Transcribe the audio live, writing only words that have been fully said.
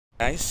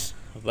Guys,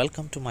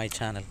 welcome to my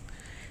channel.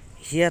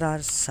 Here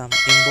are some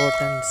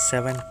important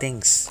 7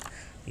 things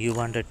you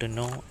wanted to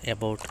know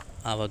about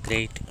our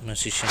great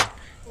musician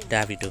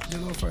Davido.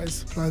 Yellow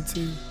fries,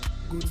 plantain,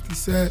 good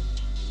set,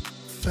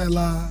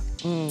 fella,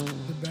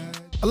 the bad.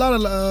 A lot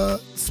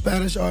of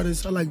Spanish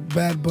artists. I like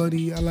Bad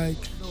Bunny. I'll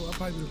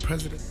probably be the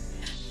president.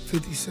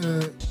 50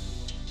 Cent,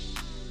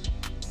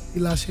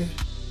 Ilache,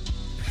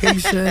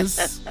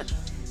 Patience,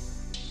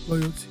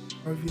 Loyalty,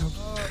 RVM.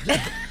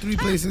 3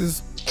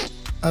 places: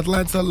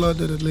 Atlanta,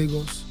 London, and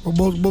Lagos. Or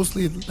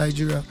mostly in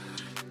Nigeria.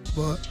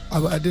 But I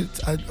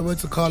went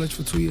to college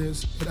for 2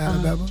 years in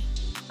Alabama.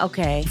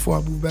 Okay. Before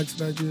I moved back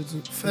to Nigeria,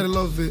 fell in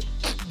love with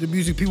the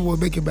music people were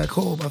making back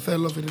home. I fell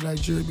in love with the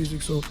Nigerian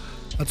music, so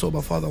I told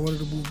my father I wanted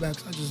to move back.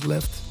 So I just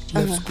left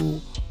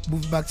school,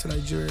 moved back to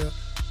Nigeria.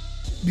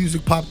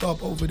 Music popped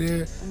up over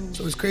there,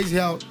 so it's crazy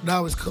how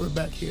now it's coming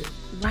back here.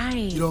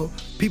 Right. You know,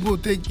 people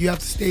think you have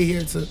to stay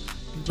here to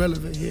be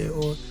relevant here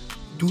or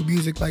do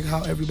music like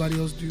how everybody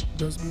else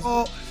does music.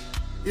 Oh,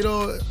 you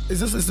know,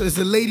 it's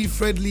a lady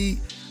friendly.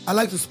 I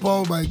like to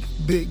spoil my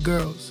big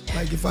girls.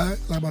 Like if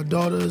my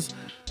daughters.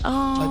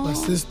 Like my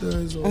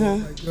sisters or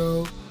my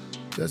girl.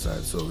 That's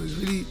how, so it's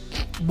really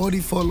money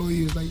follow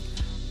you. It's like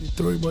you're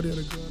throwing money at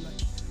a girl. Like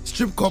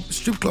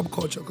strip club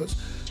culture. Because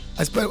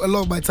I spend a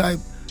lot of my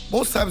time.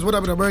 Most times when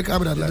I'm in America,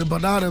 I'm in Atlanta. The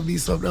banana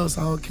means something else.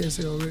 I can't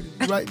say already.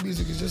 Write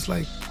music is just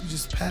like you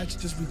just patch,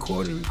 just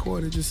record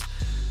it. Just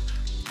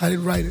I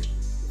didn't write it.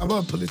 I'm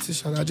not a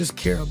politician. I just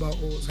care about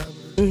what was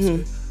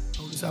happening.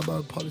 I was about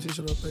a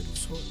politician of any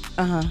sort.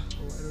 So I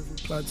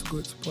don't plan to go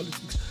into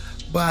politics.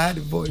 But I had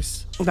a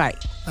voice.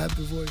 Right. I have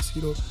the voice,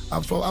 you know.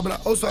 I'm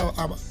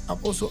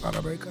also an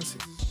American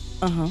citizen.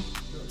 You know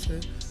what I'm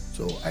saying?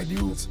 So I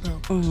knew it's now.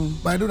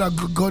 But I know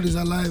that God is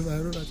alive. I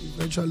know that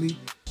eventually,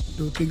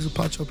 you know, things will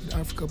patch up in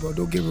Africa. But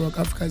don't get me wrong,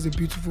 Africa is a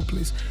beautiful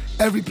place.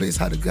 Every place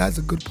has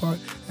a good part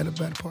and a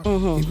bad part.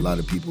 If a lot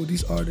of people,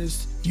 these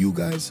artists, you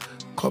guys,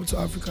 come to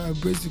Africa,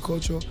 embrace the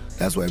culture.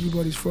 That's where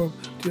everybody's from.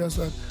 Do you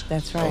understand?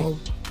 That's right.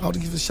 I want to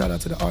give a shout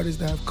out to the artists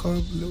that have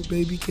come. Lil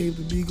Baby came,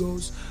 the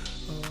Migos.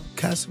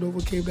 Casanova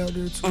came down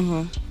there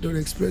too. They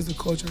experienced the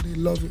culture, they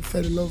love it,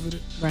 fell in love with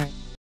it. Right.